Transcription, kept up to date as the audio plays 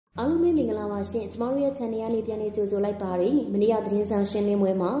အားလုံးပဲမင်္ဂလာပါရှင်ကျမတို့ရဲ့ channel ကနေပြန်လည်ကြိုဆိုလိုက်ပါရစေ။မနေ့ကသတင်းစာရှင်းလင်း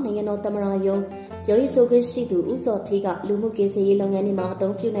ပွဲမှာနိုင်ငံတော်သမ္မတရုံးပြောရေးဆိုခွင့်ရှိသူဦးစောထေးကလူမှုကိစ္စရေးလုပ်ငန်းတွေမှာအ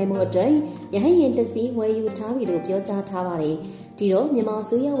သုံးပြုနိုင်မှုအတွက်ရဟန်းရင်တစီဝယ်ယူထားပြီလို့ပြောကြားထားပါတယ်။ဒီတော့မြန်မာအ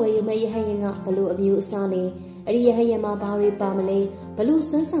စိုးရဝယ်ယူမဲ့ရဟန်းရင်ကဘလို့အမျိုးအစားလဲအဲ့ဒီရဟန်းရင်မှာဘာတွေပါမလဲဘလို့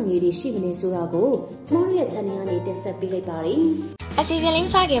စွမ်းဆောင်ရည်တွေရှိမလဲဆိုတာကိုကျမတို့ရဲ့ channel ကနေတင်ဆက်ပေးလိုက်ပါရစေ။အစီအစဉ်လေးမ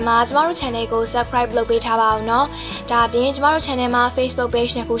စခင်မှာကျမတို့ channel ကို subscribe လုပ်ပေးထားပါအောင်နော်။ဒါအပြင်ကျမတို့ channel မှာ Facebook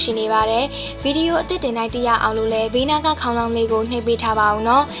page နှစ်ခုရှိနေပါတယ်။ဗီဒီယိုအသစ်တင်တိုင်းသိရအောင်လို့လည်းဘေးနားကခေါင်းလောင်းလေးကိုနှိပ်ပေးထားပါအောင်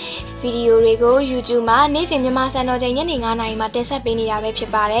နော်။ဗီဒီယိုတွေကို YouTube မှာနေ့စဉ်မြန်မာစံတော်ချိန်ညနေ9:00 နာရီမှာတင်ဆက်ပေးနေတာပဲဖြ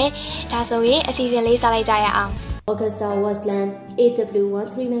စ်ပါတယ်။ဒါဆိုရင်အစီအစဉ်လေးစလိုက်ကြရအောင်။ Augusta Westland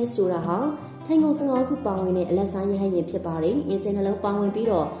AW139 ဆိုတာဟာထိုင်ကုန်15ခုပါဝင်တဲ့အလက်စားရဟန်းရင်ဖြစ်ပါတယ်။အင်ဂျင်နှလုံးပါဝင်ပြီး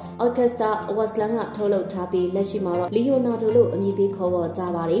တော့ Augusta Westland ကထုတ်လုပ်ထားပြီးလက်ရှိမှာတော့ Leonardo လို့အမည်ပေးခေါ်ပေါ်ကြ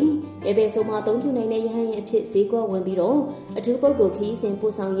ပါတယ်။လေဘယ်ဆိုမှအသုံးပြုနိုင်တဲ့ရဟန်းရင်အဖြစ်ဈေးကွက်ဝင်ပြီးတော့အထူးပုဂ္ဂိုလ်ခရီးစဉ်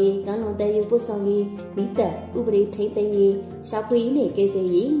ပို့ဆောင်ရေး၊ကမ်းလွန်တဲ့ရေးပို့ဆောင်ရေး၊မိသက်ဥပဒေထိန်းသိမ်းရေး၊ရှာဖွေရေးနဲ့ကိစ္စ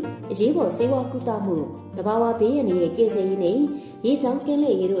ရေးအရေးပေါ်စေဝါကုသမှုတဘာဝဘေးရန်ရဲ့ကိစ္စရေးနဲ့ရေချောင်းကင်း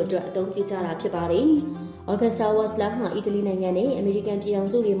လေရေးတို့အတွက်အသုံးပြုကြတာဖြစ်ပါတယ်။ Augusta Westland ဟာအီတလီနိုင်ငံနဲ့အမေရိကန်ပြည်ထောင်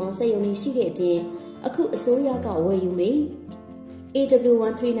စုတွေမှာစက်ရုံတွေရှိတဲ့အပြင်အခုအစိုးရကဝယ်ယူမိ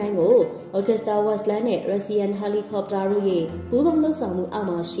AW139 ကို Augusta Westland နဲ့ Russian Helicopter တို့ရဲ့ပူးပေါင်းလုပ်ဆောင်မှုအောက်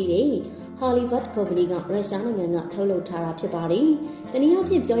မှာရှိတဲ့ Hollywood Company ကရုရှားနိုင်ငံကထုတ်လုပ်ထားတာဖြစ်ပါတယ်။တနည်းအား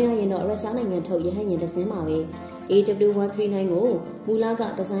ဖြင့်ပြောရရင်တော့ရုရှားနိုင်ငံထုတ်ရဟန်းယာဉ်တစ်စင်းပါပဲ။ AW139 ကိုမူလက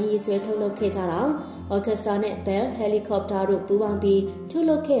ဒီဇိုင်းရေးဆွဲထုတ်လုပ်ခဲ့ကြတာ Augusta နဲ့ Bell Helicopter တို့ပူးပေါင်းပြီးထုတ်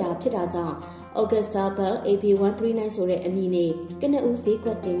လုပ်ခဲ့တာဖြစ်တာကြောင့်Augusta Bell AB139 ဆိုတဲ့အမည်နဲ့ကနဦးဈေးကွ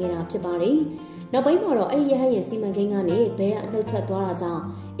က်တင်ခဲ့တာဖြစ်ပါတယ်။နောက်ပိုင်းမှာတော့အဲ့ဒီရဟန်းရင်စီမံကိန်းကနေဘဲအနှုတ်ထွက်သွားတာကြောင့်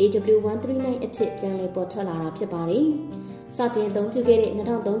AW139 အဖြစ်ပြန်လည်ပေါ်ထွက်လာတာဖြစ်ပါတယ်။စတင်အသုံးပြုခဲ့တဲ့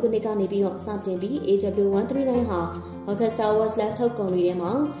2003ခုနှစ်ကနေပြီးတော့စတင်ပြီး AW139 ဟာ Augusta Westland ထုတ်ကုန်တွေထဲ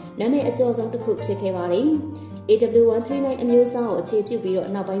မှာနာမည်အကျော်ဆုံးတစ်ခုဖြစ်ခဲ့ပါတယ်။ AW139 အမျိုးအစားကိုအခြေပြုပြီးတော့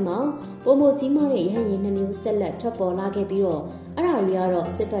နောက်ပိုင်းမှာပုံမကြီးမားတဲ့ရဟန်းရင်နှမျိုးဆက်လက်ထွက်ပေါ်လာခဲ့ပြီးတော့အဲ့ဒါတွေကတော့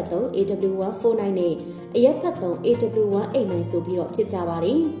စစ်ဘက်သုံး AW149 နဲ့အရက်ဘက်သုံး AW189 ဆိုပြီးတော့ဖြစ်ကြပါတ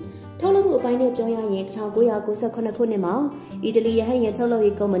ယ်။ထုတ်လုပ်မှုအပိုင်းနဲ့ပြောရရင်1998ခုနှစ်မှာအီတလီရဟန်းရင်ထုတ်လုပ်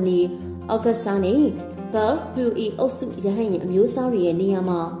ရေးကုမ္ပဏီ Augusta နဲ့ Bell Hue အုပ်စုရဟန်းရင်အမျိုးအစားတွေရဲ့နေရာ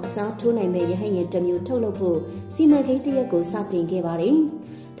မှာအစားထိုးနိုင်မဲ့ရဟန်းရင်တစ်မျိုးထုတ်လုပ်ဖို့စီမံကိန်းတစ်ရပ်ကိုစတင်ခဲ့ပါတယ်။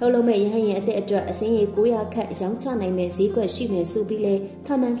ထုတ်လုပ်မဲ့ရဟန်းရင်အသစ်အတွက်အစင်းရေ900ခန့်ရောင်းချနိုင်မဲ့ဈေးကွက်ရှိမယ်ဆိုပြီးလဲခ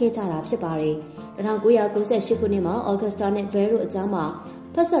န့်မှန်းခဲ့ကြတာဖြစ်ပါတယ်။1998ခုနှစ်မှာ Augusta နဲ့ Bell တို့အကြားမှာ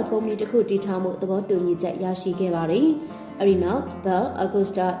ဖက်ဆက်ကုမ္ပဏီတစ်ခုတည်ထောင်မှုသဘောတူညီချက်ရရှိခဲ့ပါတယ်။အဲဒီနောက် Bell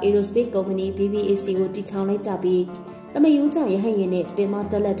Augusta Aerospace Company BBAC ကိုတည်ထောင်လိုက်ကြပြီးသမယိုးကျရဟန်းရင်နဲ့ပင်မ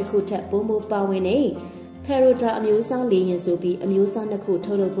တက်လက်တစ်ခုထက်ပိုမိုပါဝင်တဲ့ Perota အမျိုးအစားလေယာဉ်ဆိုပြီးအမျိုးအစားနှစ်ခု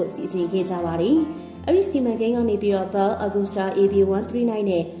ထုတ်လုပ်ဖို့စီစဉ်ခဲ့ကြပါတယ်။အဲဒီစီမံကိန်းကနေပြီးတော့ Bell Augusta AB139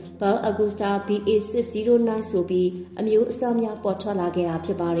 နဲ့ Bell Augusta BA609 ဆိုပြီးအမျိုးအစားများပေါ်ထွက်လာခဲ့တာဖြ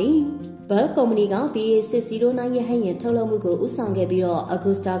စ်ပါတယ်။ Bell ကုမ္ပဏီက BA609 ရဲ့ဟန်ရင်ထုတ်လုပ်မှုကိုဦးဆောင်ခဲ့ပြီးတော့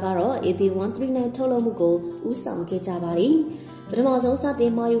Augusta ကတော့ AB139 ထုတ်လုပ်မှုကိုဦးဆောင်ခဲ့ကြပါတယ်။ပထမဆုံးစတ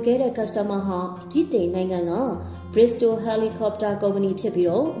င်မှာယူခဲ့တဲ့ customer ဟာပြည်တိုင်နိုင်ငံကBristol Helicopter Company ဖြစ်ပြီး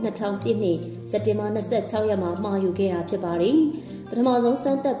တော့2000ပြည့်နှစ်စက်တင်ဘာ26ရက်မှာမှာယူခဲ့တာဖြစ်ပါတယ်။ပထမဆုံးစ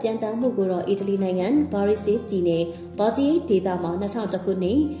မ်းသပ်ပြန်တမ်းမှုကိုတော့အီတလီနိုင်ငံဘာရီစီပြည်နယ်ဘာဂျီဒေသမှာ2001ခုနှ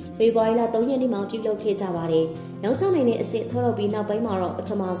စ်ဖေဖော်ဝါရီလ3ရက်နေ့မှာပြုလုပ်ခဲ့ကြပါတယ်။ရောင်းချနိုင်တဲ့အဆင့်ထုတ်လုပ်ပြီးနောက်ပိုင်းမှာတော့ပ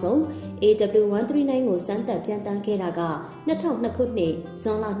ထမဆုံး AW139 ကိုစမ်းသပ်ပြန်တမ်းခဲ့တာက2002ခုနှစ်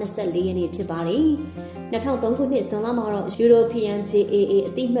ဇွန်လ24ရက်နေ့ဖြစ်ပါတယ်။2003ခုနှစ်ဇွန်လမှာတော့ European JAA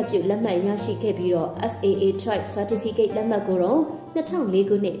အတိအမှတ်ပြုလက်မှတ်ရရှိခဲ့ပြီးတော့ FAA Type Certificate လက်မှတ်ကိုတော့2004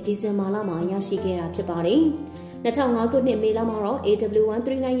ခုနှစ်ဒီဇင်ဘာလမှာရရှိခဲ့တာဖြစ်ပါတယ်။2005ခုနှစ်မေလမှာတော့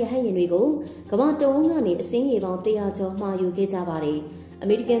AW139 ရဟန်းရင်တွေကိုကမ္ဘာတဝန်းကနေအစင်းရေပေါင်း100ကျော်မှာယူခဲ့ကြပါတယ်။အ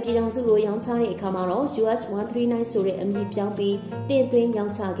မေရိကန်ပြည်ထောင်စုကိုရောင်းချတဲ့အခါမှာတော့ US139 ဆိုတဲ့အမည်ပြောင်းပြီးတင်သွင်းရော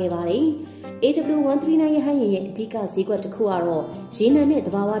င်းချခဲ့ပါတယ်။ AW139 ရဟန်းရင်ရဲ့အဓိကဈေးကွက်တစ်ခုကတော့ရေနံနဲ့သ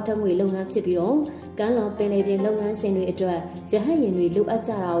ဘာဝဓာတ်ငွေလုပ်ငန်းဖြစ်ပြီးတော့ကမ်းလွန်ပင်လယ်ပြင်လုပ်ငန်းစဉ်တွေအတွက်ရဟန်းရင်တွေလိုအပ်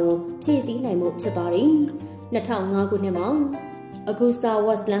ကြတာကိုဖြည့်ဆည်းနိုင်မှုဖြစ်ပါတယ်။2005ခုနှစ်မှာAugusta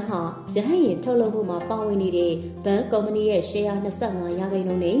Westland ဟာရဟန်းရင်ထုတ်လုပ်မှုမှာပါဝင်နေတဲ့ Bell Company ရဲ့ share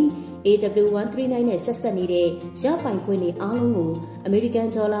 25%နဲ့ AW139 နဲ့ဆက်ဆက်နေတဲ့ရပိုင်ခွင့်တွေအားလုံးကိုအမေရိကန်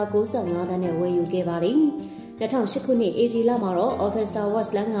ဒေါ်လာ95သန်းနဲ့ဝယ်ယူခဲ့ပါတယ်။2008ခုနှစ်ဧပြီလမှာတော့ Augusta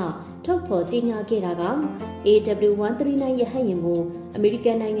Westland ကထုတ်ဖော်ကြေညာခဲ့တာက AW139 ရဟန်းရင်ကိုအမေရိက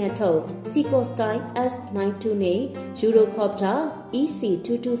န်နိုင်ငံထုတ် Sikorsky S92 နဲ့ Eurocopter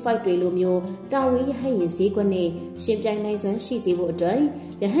EC225 တွေလိုမျိုးတာဝေးရဟန်းရင်ဈေးကွက်နဲ့ရှင်ပြိုင်နိုင်စွမ်းရှိစေဖို့အတွက်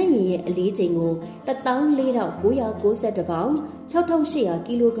ရဟန်းရင်ရဲ့အလေးချိန်ကို14990ပေါင်6800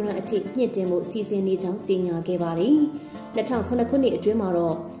ကီလိုဂရမ်အထိမြင့်တင်ဖို့စီစဉ်နေကြောင်းကြေညာခဲ့ပါတယ်။2009ခုနှစ်အတွင်းမှာ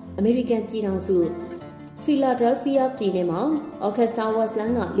တော့ အမေရိကန်ပြည်ထောင်စုဖီလာဒဲလ်ဖီးယားပြည်နယ်မှာအော်ကက်စတာဝက်စ်လ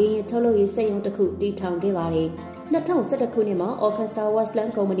န်ကလေယာဉ်ထုတ်လုပ်ရေးစက်ရုံတစ်ခုတည်ထောင်ခဲ့ပါတယ်။2011ခုနှစ်မှာအော်ကက်စတာဝက်စ်လန်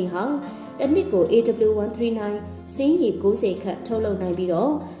ကုမ္ပဏီဟာတစ်နှစ်ကို AW139 စင်းရီ90ခန့်ထုတ်လုပ်နိုင်ပြီး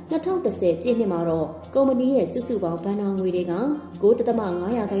တော့2010ပြည့်နှစ်မှာတော့ကုမ္ပဏီရဲ့စုစုပေါင်းဘဏ္ဍာငွေတွေက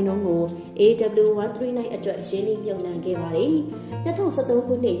9.5%ကို AW139 အတွက်ရင်းနှီးမြှုပ်နှံခဲ့ပါတယ်။2013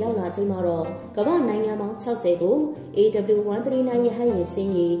ခုနှစ်ရောက်လာချိန်မှာတော့ကမ္ဘာနိုင်ငံပေါင်း60ကို AW139 ရဟတ်ယာဉ်စ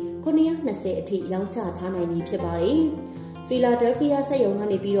င်းရီ920အထိရောင်းချထားနိုင်ပြီဖြစ်ပါတယ်။ဖီလာဒဲလ်ဖီးယားစက်ရုံက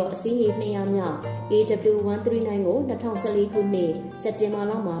နေပြီးတော့အစည်းအဝေး200မြောက် AW139 ကို2014ခုနှစ်စက်တင်ဘာ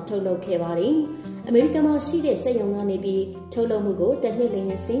လမှာထုတ်လုပ်ခဲ့ပါတယ်။အမေရိကန်မှာရှိတဲ့စက်ရုံကနေပြီးထုတ်လုပ်မှုကိုတစ်နှစ်လျင်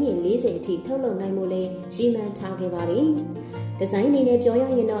စင်းရင်40အထိထုတ်လုပ်နိုင်မှုလဲရည်မှန်းထားခဲ့ပါတယ်။ဒီဇိုင်းအနေနဲ့ပြောရ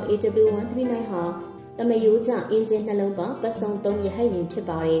ရင်တော့ AW139 ဟာတမယိုးကျအင်ဂျင်နှလုံးပါပတ်စုံ3ရဟတ်ယာဉ်ဖြစ်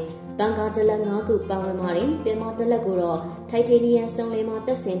ပါတယ်။ဘန်ကာဒလက်5ခုပါဝင်ပါတယ်။ပင်မဒလက်ကိုတော့ထိုက်တေနီယမ်စုံလင်မှာတ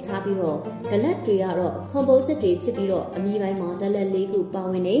က်ဆင်ထားပြီးတော့ဒလက်တွေကတော့ကွန်ပိုးစစ်တွေဖြစ်ပြီးတော့အမီပိုင်းမှာဒလက်4ခုပါ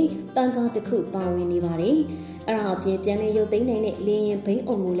ဝင်နေပန်ကာတစ်ခုပါဝင်နေပါတယ်။အဲ့ဒါအပြင်ပြန်လည်ရုပ်သိမ်းနိုင်တဲ့လေယာဉ်ဘိန်း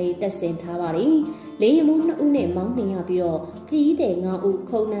အုံကိုလေးတက်ဆင်ထားပါတယ်။လေယာဉ်မှု2ဦးနဲ့မောင်းနှင်ရပြီးတော့ခရီးသည်9ဦး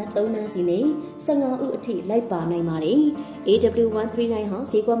ခုံနှန်း3နှန်းစီနဲ့15ဦးအထိလိုက်ပါနိုင်ပါတယ်။ AW139 ဟာ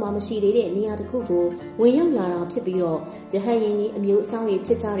ဈေးကွက်မှာမရှိသေးတဲ့နေရာတစ်ခုကိုဝင်ရောက်လာတာဖြစ်ပြီးတော့ရဟတ်ယာဉ်ကြီးအမျိုးအစားတွေ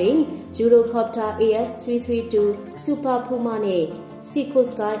ဖြစ်ကြတဲ့ Eurocopter AS332 Super Puma နဲ့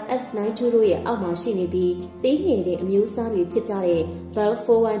Sikorsky S92 တို့ရဲ့အောက်မှာရှိနေပြီးသေးငယ်တဲ့အမျိုးအစားတွေဖြစ်ကြတဲ့ Bell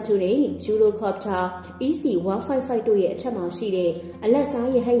 412နဲ့ Eurocopter EC155 တို့ရဲ့အထက်မှာရှိတဲ့အလက်စား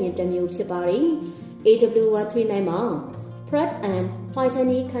ရဟတ်ယာဉ်တစ်မျိုးဖြစ်ပါတယ်။ AW139 မှာ Pratt &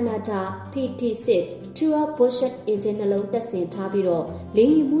 Whitney Canada PT6 True Bullshit Engine နှလုံးတက်ဆင်ထားပြီးတော့လေ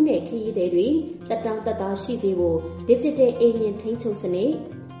ယာဉ်မှုနဲ့ခရီးသည်တွေတက်တောင့်တက်သားရှိစေဖို့ Digital Engine ထိန်းချုပ်စနစ်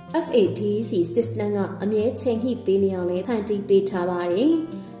FATC system ကအမြဲချိန်ညှိပေးနေအောင်လည်းဖန်တီးပေးထားပါတယ်။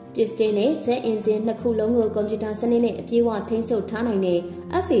 Piston နဲ့ Jet Engine နှစ်ခုလုံးကိုကွန်ပျူတာစနစ်နဲ့အပြည့်အဝထိန်းချုပ်ထားနိုင်တဲ့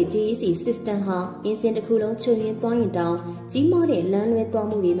FATC system ဟာ engine တစ်ခုလုံးချွတ်ယွင်းသွားရင်တောင်ကြီးမားတဲ့လမ်းလွဲသွား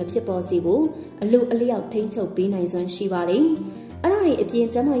မှုတွေမဖြစ်ပေါ်စေဘူးအလို့အလျောက်ထိန်းချုပ်ပေးနိုင်စွမ်းရှိပါတယ်။အဲ့ဒါတွေအပြင်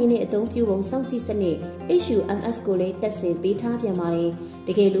ကျန်းမာရေးနဲ့အသုံးပြုပုံစောင့်ကြည့်စနစ် HUMS ကိုလည်းတက်ဆင်ပေးထားပြန်ပါတယ်။တ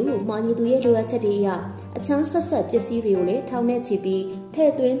ကယ်လို့မှာယူသူရဲ့လိုအပ်ချက်တွေအရအချမ်းဆက်ဆက်ပစ္စည်းတွေကိုလည်းထောင်နဲ့ချီပြီးထ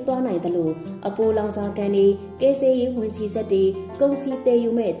ည့်သွင်းသွားနိုင်တယ်လို့အပိုးလောင်စာကန်တွေကဲဆယ်ရေးဝင်ချီဆက်တွေကုန်စည်တည်ယူ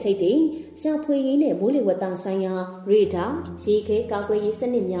မဲ့ချိတ်တွေရှာဖွေရေးနဲ့မိုးလေဝသဆိုင်ရာရေဒါရေခဲကာကွယ်ရေးစ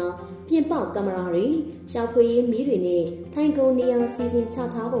နစ်များပြင်ပကင်မရာတွေရှာဖွေရေးမီးတွေနဲ့ထိုင်ကုန်နေရာစီစဉ်ချ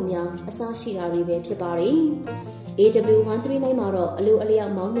ထားပုံများအစားရှိတာတွေပဲဖြစ်ပါတယ်။ AW139 မှာတော့အလိုအလျော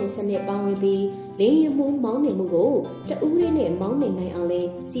က်မောင်းနှင်စနစ်ပါဝင်ပြီးလေယာဉ်မှုမောင်းနှင်မှုကိုတဦးရင်းနဲ့မောင်းနှင်နိုင်အောင်လဲ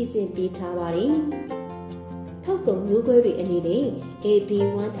စီစဉ်ပေးထားပါတယ်။ထောက်ကုန်မျိုးကွဲတွေအနေနဲ့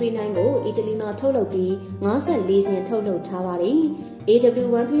AB139 ကိုအီတလီမှာထုတ်လုပ်ပြီး54စင်ထုတ်လုပ်ထားပါတယ်။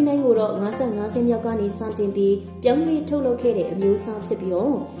 AW139 ကိုတော့55စင်မြောက်ကနေစတင်ပြီးပြောင်းလဲထုတ်လုပ်ခဲ့တဲ့အမျိုးအစားဖြစ်ပြီး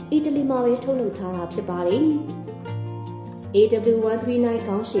တော့အီတလီမှာပဲထုတ်လုပ်ထားတာဖြစ်ပါတယ်။ AW139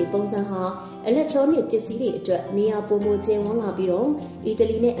 ခေါင်းရှည်ပုံစံဟာ electronic ပစ္စည်းတွေအတွက်နေရာပိုမိုကျယ်ဝန်းလာပြီးတော့အီတ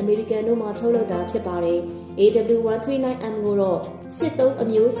လီနဲ့အမေရိကန်တို့မှာထုတ်လုပ်တာဖြစ်ပါတယ်။ AW139M ကိုတော့စစ်သုံးအ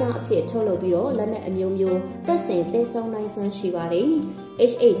မျိုးအစားအဖြစ်ထုတ်လုပ်ပြီးတော့လက်နက်အမျိုးမျိုးတပ်ဆင်တည်ဆောင်နိုင်စွမ်းရှိပါတယ်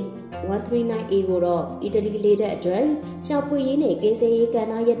။ HH139A ကိုတော့အီတလီလေတပ်အတွက်ရှာဖွေရေးနဲ့ကယ်ဆယ်ရေးကဏ္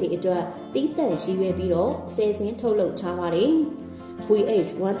ဍရက်တွေအတွက်တီးသန့်ရည်ရွယ်ပြီးတော့ဆယ်စင်းထုတ်လုပ်ထားပါတယ်။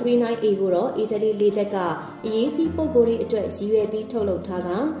 VH139A ကိုတော့အီတလီလေတပ်ကအရေးကြီးပုံကိုယ်တွေအတွက်ရည်ရွယ်ပြီးထုတ်လုပ်ထားက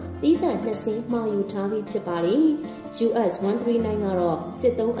တီးသန့်နှစ်စင်းမှာယူထားပြီးဖြစ်ပါတယ်။ US139 ကတော့စ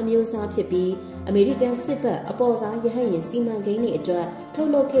စ်သုံးအမျိုးအစားဖြစ်ပြီးအမေရိကန်စစ်ဘက်အပေါ်စားရဟတ်ယာဉ်စီမံကိန်းတွေအတွက်ထု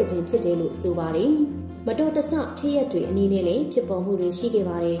တ်လုပ်ခဲ့ခြင်းဖြစ်တယ်လို့ဆိုပါတယ်။မတော်တဆဖြစ်ရပ်တွေအနေနဲ့လည်းဖြစ်ပေါ်မှုတွေရှိခဲ့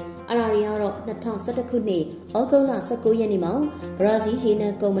ပါတယ်။အရာတွေကတော့2011ခုနှစ်ဩဂုတ်လ19ရက်နေ့မှာဘရာဇီးရေနံ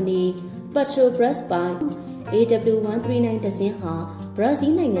ကုမ္ပဏီ Petrobras ပိုင် AW139 ဒဇင်းဟာဘရာ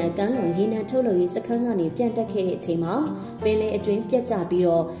ဇီးနိုင်ငံကမ်းလွန်ရေနံထုတ်လုပ်ရေးစခန်းကနေပြန်တက်ခဲ့တဲ့အချိန်မှာပင်လယ်အတွင်းပြတ်ကျပြီး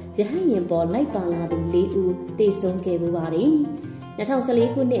တော့ရဟတ်ယာဉ်ပေါ်လိုက်ပါလာသူ4ဦးသေဆုံးခဲ့ပူပါတယ်။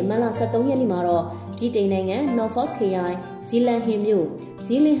2014ခုနှစ်မတ်လ23ရက်နေ့မှာတော့ပြည်တိန်နိုင်ငံ Norfolk ခရိုင်ဂျီလန်ဟင်မြို့က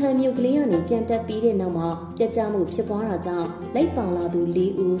လေးကနေပြန်တက်ပြီးတဲ့နောက်မှာပြတ်ကျမှုဖြစ်ပွားတာကြောင့်လိုက်ပါလာသူ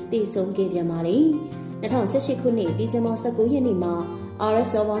4ဦးသေဆုံးခဲ့ပြန်ပါတယ်။2018ခုနှစ်ဒီဇင်ဘာ19ရက်နေ့မှာRS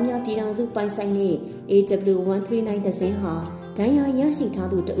စော်ဘောင်းများပြည်ထောင်စုပိုင်ဆိုင်တဲ့ AW139 ဒဇင်းဟာဒဏ်ရာရရှိထား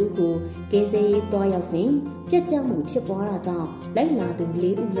သူတဦးကိုကယ်ဆယ်ရေးသွားရောက်စဉ်ပြတ်ကျမှုဖြစ်ပွားတာကြောင့်လိုက်လာသူ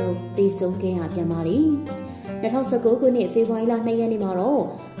4ဦးလုံးသေဆုံးခဲ့ရပြန်ပါတယ်။ 2019 ခုနှစ်ဖေဖော်ဝါရီလ2ရက်နေ့မှာတော့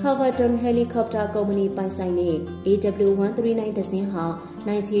Carverton Helicopter Company ပိုင်ဆိုင်တဲ့ AW139 ဒဇင်းဟာ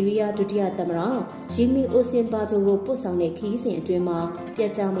နိုင်ဂျီးရီးယားဒုတိယသမ္မတရီမီအိုစင်ပါဂျိုကိုပို့ဆောင်တဲ့ခီးစဉ်အတွင်းမှာပြ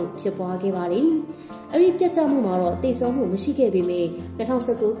တ်ကျမှုဖြစ်ပွားခဲ့ပါတယ်။အဲ့ဒီပြတ်ကျမှုမှာတော့တိတ်ဆုံးမှုမရှိခဲ့ပေမဲ့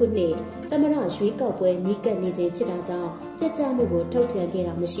2019ခုနှစ်သမ္မတရွေးကောက်ပွဲနီးကပ်နေချိန်ဖြစ်တာကြောင့်ပြတ်ကျမှုကိုထုတ်ပြန်ခဲ့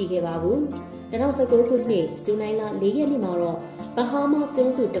တာမရှိခဲ့ပါဘူး။2019ခုနှစ်ဇူလိုင်လ4ရက်နေ့မှာတော့ဘဟားမားကျွ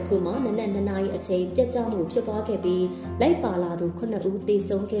န်းစုတစ်ခုမှာနနက်2နာရီအချိန်ပြတ်ကျမှုဖြစ်ပွားခဲ့ပြီးလိုက်ပါလာသူ9ဦးသေ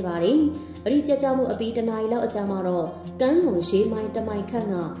ဆုံးခဲ့ပါတယ်။အဲ့ဒီပြတ်ကျမှုအပြီး1နာရီလောက်အကြာမှာတော့ကမ်းလွန်ရေမိုင်1မိုင်ခန့်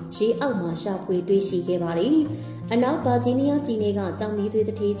ကရေအောက်မှာရှာဖွေတွေ့ရှိခဲ့ပါတယ်။အနောက်ဗာဂျီးနီးယားပြည်နယ်ကကြောင်မီးသွေး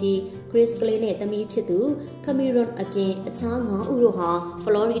တထေးကြီးဂရစ်ကလေးနဲ့သမီးဖြစ်သူခမီရွန်အပြင်အခြား9ဦးတို့ဟာဖ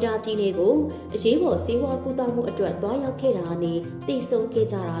လော်ရီဒါပြည်နယ်ကိုအရေးပေါ်ဆေးဝါးကုသမှုအတွက်တွားရောက်ခဲ့တာနဲ့သေဆုံးခဲ့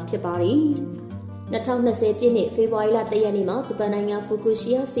ကြတာဖြစ်ပါတယ်။2020ပြည့်နှစ်ဖေဖော်ဝါရီလ1ရက်နေ့မှာဂျပန်နိုင်ငံဖူကူရှီ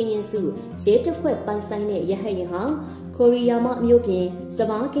ယာစီရင်စုရဲတပ်ဖွဲ့ပိုင်ဆိုင်တဲ့ရဟတ်ယာဉ်ဟာကိုရီးယားမှမြို့ပြင်စ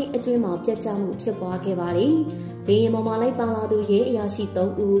ဘားကိတ်အတွင်းမှာပြတ်ကျမှုဖြစ်ပွားခဲ့ပါတယ်။လေယာဉ်ပေါ်မှာလိုက်ပါလာသူရဲအရာရှိ3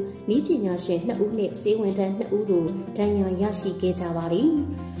ဦး၊နည်းပညာရှင်2ဦးနဲ့စေဝန်ထမ်း2ဦးတို့ဒဏ်ရာရရှိခဲ့ကြပါတယ်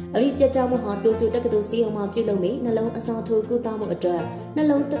။အဲ့ဒီပြတ်ကျမှုဟာတိုကျိုတက္ကသိုလ်စီးအောင်မှာပြုလုပ်မိနှလုံးအစာထိုးကုသမှုအတွက်နှ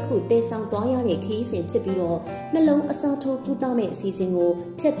လုံးတစ်ခုတည်ဆောင်သွားရတဲ့ခရီးစဉ်ဖြစ်ပြီးတော့နှလုံးအစာထိုးကုသမဲ့အစီအစဉ်ကို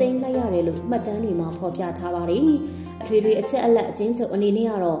ဖျက်သိမ်းလိုက်ရတယ်လို့မှတ်တမ်းတွေမှာဖော်ပြထားပါတယ်။အထွေထွေအချက်အလက်အချင်းချုပ်အနေနဲ့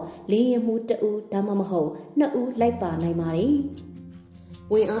ကတော့လေယာဉ်မှူး2ဦးဒါမှမဟုတ်2ဦးလိုက်ပါနိုင်ပါတယ်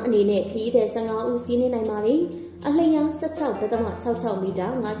။ဝင်အားအနေနဲ့ခရီးသည်15ဦးစီးနေနိုင်ပါတယ်။အလျား 16.66 မီတာ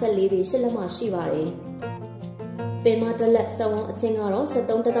54ပေ8လက်မရှိပါတယ်။ပင်မတလက်စဝန်းအချင်းကတော့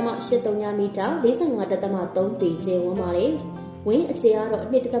 73.83 မီတာ45.3 ပေကျယ်ဝန်းပါတယ်။ဝင်းအကျယ်ကတော့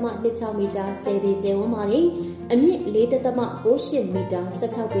 2.26 မီတာ10ပေကျယ်ဝန်းပါတယ်။အမြင့် 4.98 မီတာ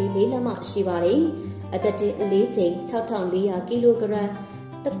16ပေ4လက်မရှိပါတယ်။အသက်တင်အလေးချိန် 6400 ကီလိုဂရမ်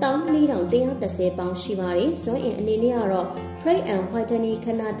14130 ပေါင်ရှိပါတယ်။စွမ်းအင်အနေနဲ့ကတော့ Freight and Whitney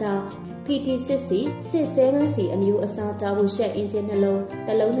Canada PT6C 67C အမျိုးအစားတာဝူရှက်အင်ဂျင်နှလုံးတ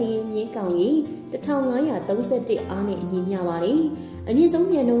စ်လုံးနှင်းမြင်းကောင်ကြီး1531အားနဲ့ညီမျှပါတယ်။အမြင့်ဆုံး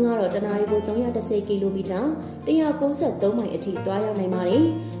မြန်နှုန်းကတော့တနာရီကို310ကီလိုမီတာ193မိုင်အထိသွားရောက်နိုင်ပါတယ်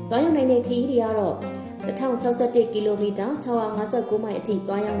။သွားရောက်နိုင်တဲ့ခရီးတွေကတော့1061ကီလိုမီတာ659မိုင်အထိ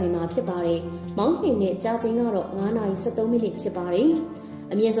သွားရောက်နိုင်မှာဖြစ်ပါတယ်။မောင်းနှင်နဲ့ကြာချိန်ကတော့9နာရီ73မိနစ်ဖြစ်ပါတယ်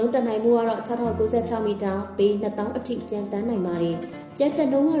။အမြင့်ဆုံးတက်နိုင်မှုကတော့6096မီတာပေ2000အထိပြန်တန်းနိုင်ပါတယ်။ပြန်တက်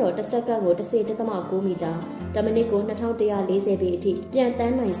နှုန်းကတော့တစ်စက္ကန့်ကို10.9မီတာတမိနစ်ကို2140ပေအထိပြန်တ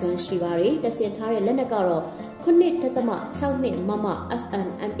န်းနိုင်စွမ်းရှိပါတယ်။တက်ဆင်ထားတဲ့လက်နက်ကတော့9.62မမ FN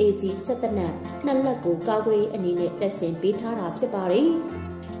MAG 17နက်နှစ်လက်ကိုကာကွယ်အနေနဲ့တက်ဆင်ပေးထားတာဖြစ်ပါတယ်။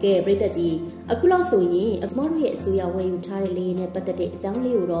ကဲပရိသတ်ကြီးအခုလောက်ဆိုရင်ကျမတို့ရဲ့အစိုးရဝယ်ယူထားတဲ့လေယာဉ်နဲ့ပတ်သက်တဲ့အကြောင်း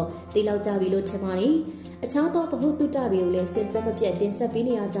လေးကိုတော့သိလောက်ကြပြီလို့ထင်ပါတယ်။အခြားသောဗဟုသုတတွေကိုလည်းစဉ်ဆက်မပြတ်တင်ဆက်ပေး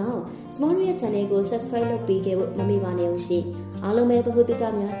နေရကြောင်းကျမတို့ရဲ့ channel ကို subscribe လုပ်ပေးခဲ့ဖို့မမေ့ပါနဲ့ဦးရှင်။အားလုံးပဲဗဟုသုတ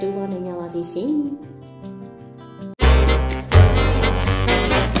များတိုးပွားနိုင်ကြပါစေရှင်။